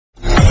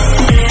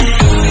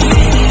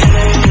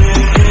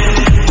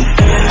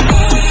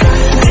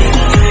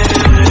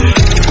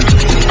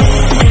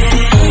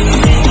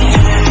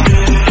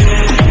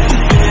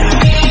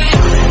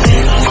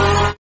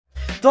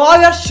तो आओ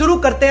यार शुरू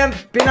करते हैं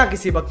बिना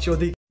किसी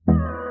बकचोदी।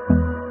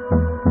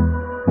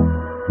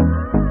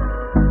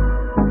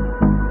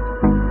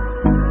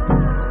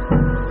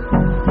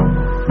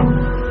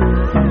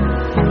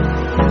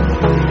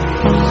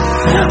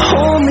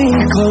 Hold me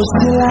close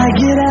till I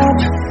get up.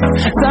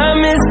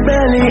 Time is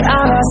barely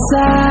on our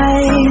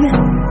side.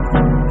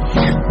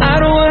 I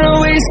don't wanna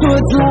waste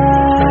what's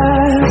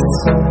left.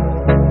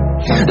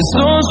 The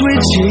storms we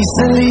chase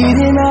are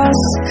leading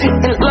us,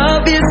 and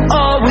love is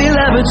all we'll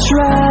ever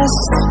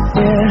trust.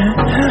 Yeah,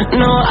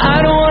 no, I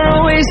don't wanna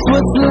waste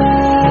what's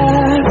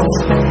left.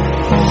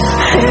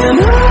 And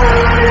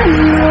on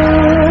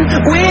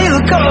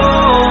we'll go,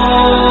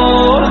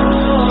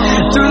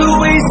 through the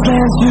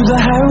wastelands, through the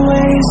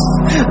highways,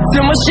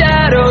 till my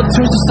shadow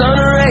turns to sun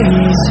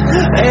rays.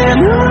 And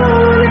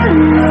on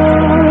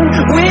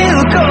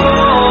we'll go,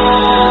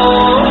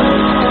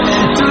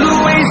 through the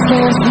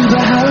wastelands, through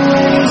the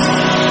highways,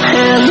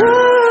 and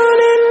on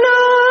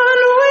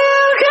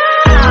we'll go.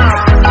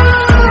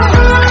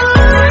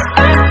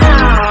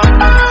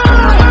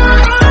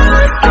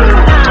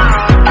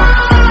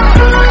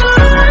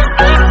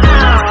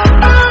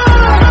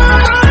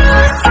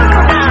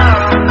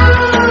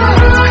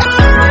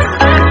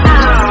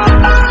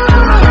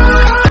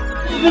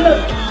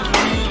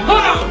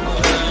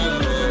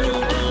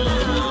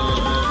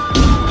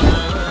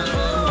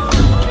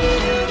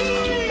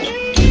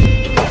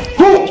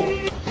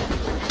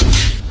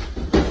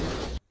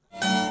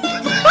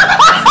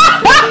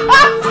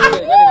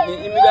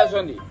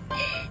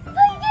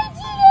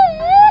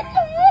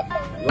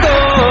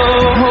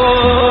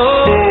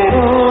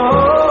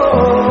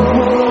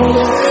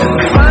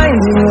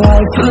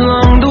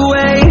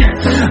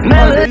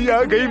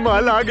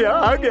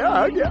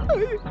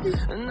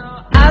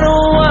 I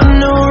don't want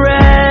no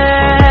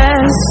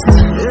rest,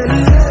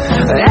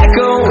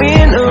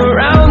 echoing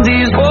around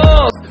these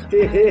walls.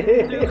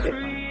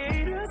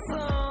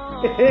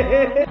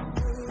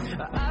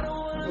 I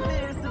don't want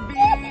this to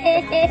be.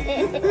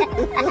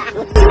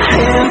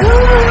 And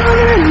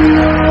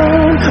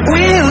on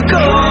we'll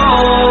go,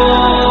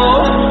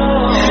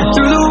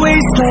 through the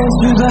wastelands,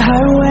 through the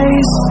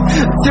highways,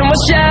 till my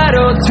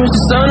shadow turns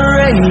to sun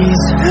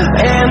rays.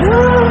 And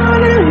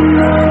on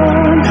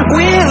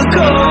we'll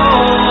go,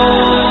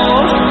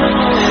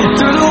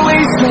 through the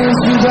wastelands,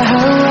 through the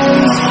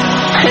highways,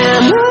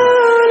 and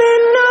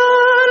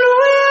on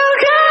we'll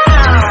go.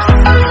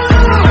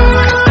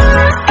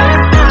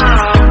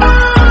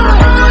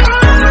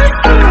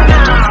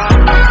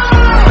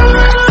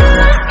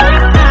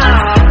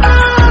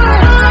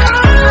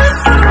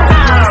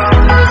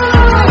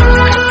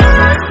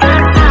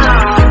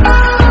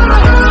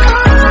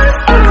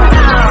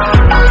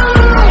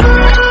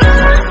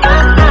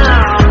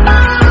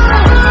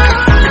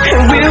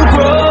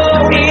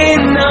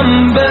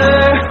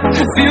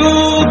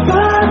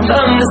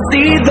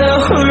 See the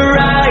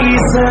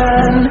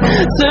horizon,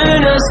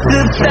 turn us to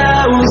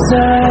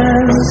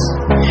thousands,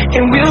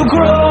 and we'll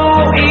grow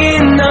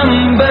in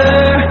number,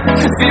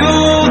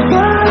 fueled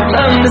by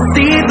them to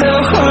see the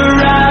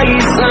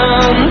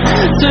horizon,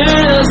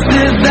 turn us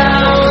to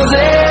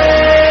thousands,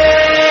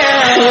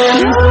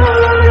 and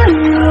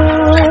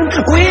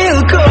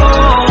we'll go,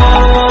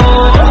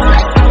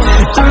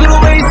 through the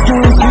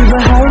wastelands, through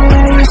the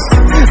highways,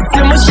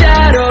 till my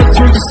shadow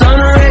turns to sun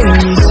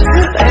rays,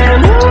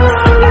 and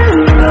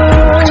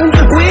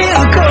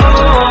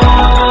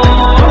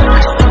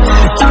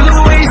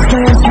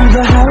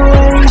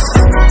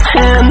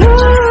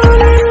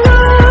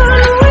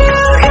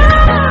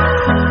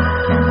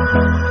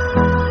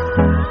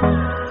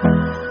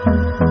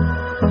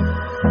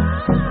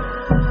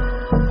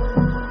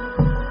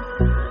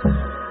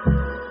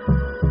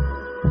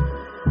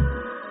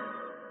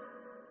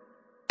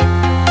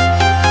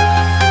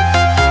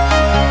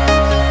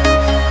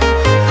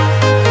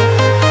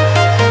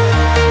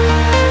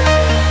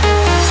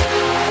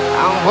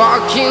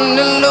walking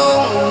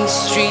alone, the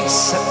streets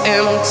are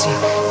empty.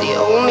 The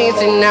only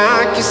thing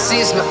I can see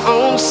is my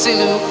own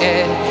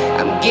silhouette.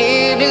 I'm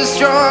getting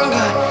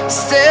stronger,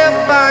 step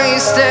by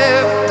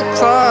step. The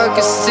clock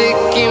is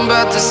ticking,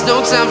 but there's no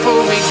time for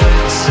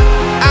regrets.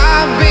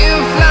 I've been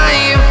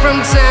flying from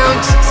town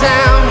to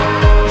town,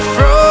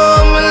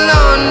 from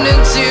London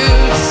to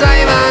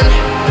Taiwan.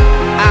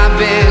 I've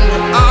been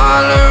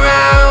all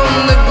around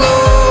the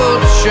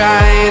globe,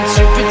 trying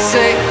to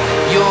protect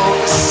your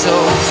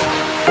soul.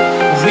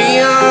 We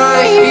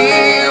are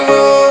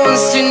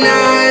heroes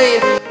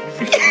tonight.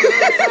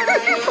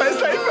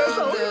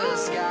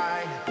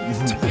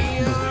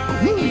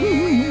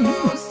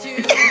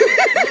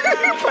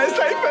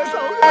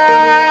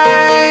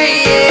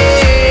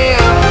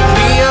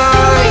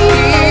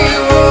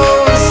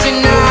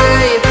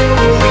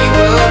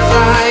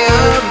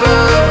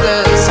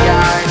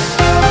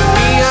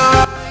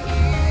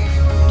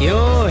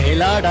 क्यों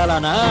हिला डाला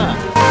ना।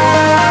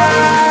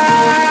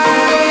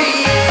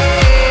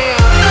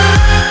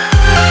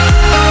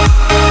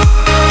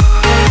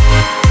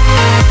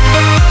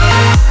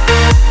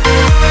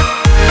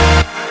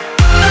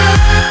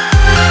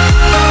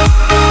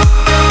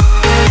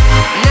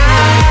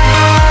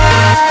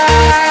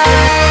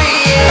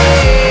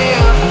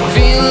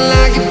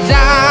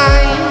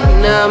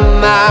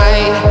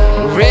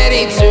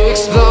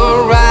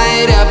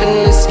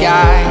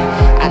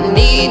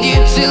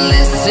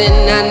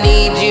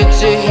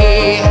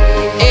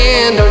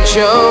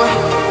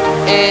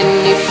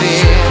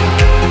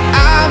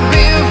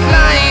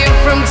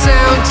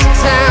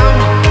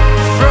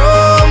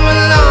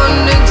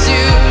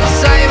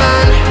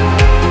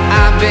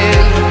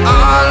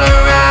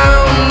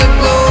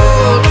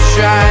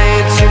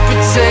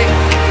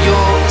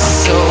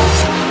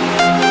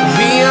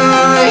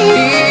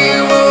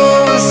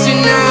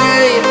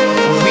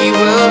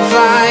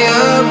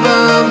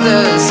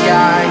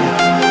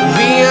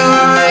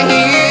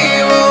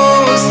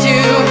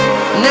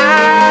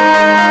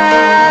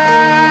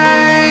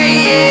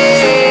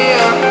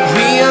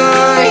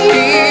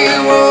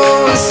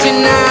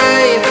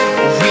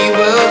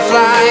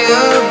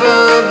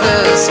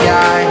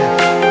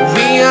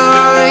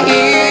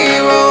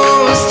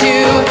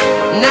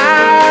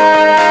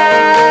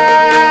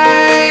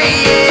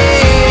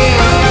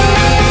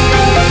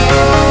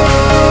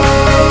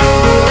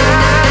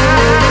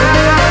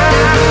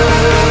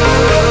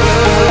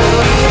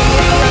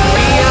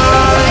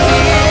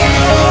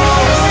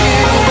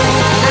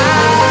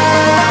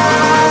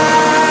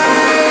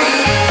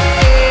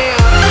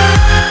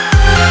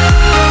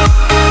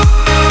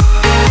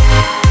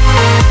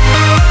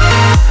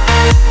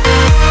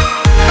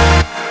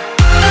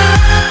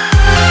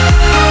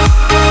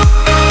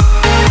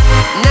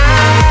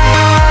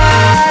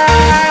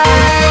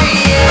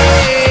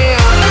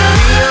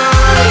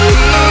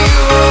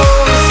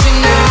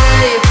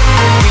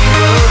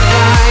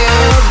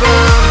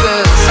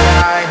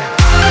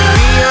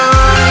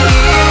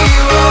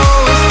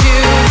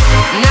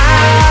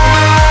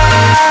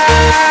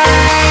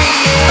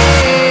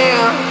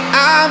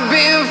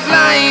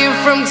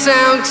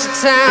 town to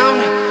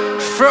town,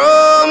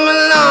 from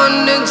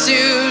London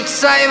to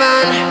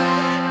Taiwan.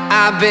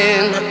 I've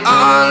been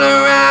all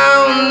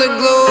around the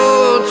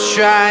globe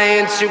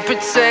trying to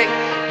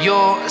protect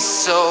your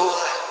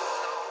soul.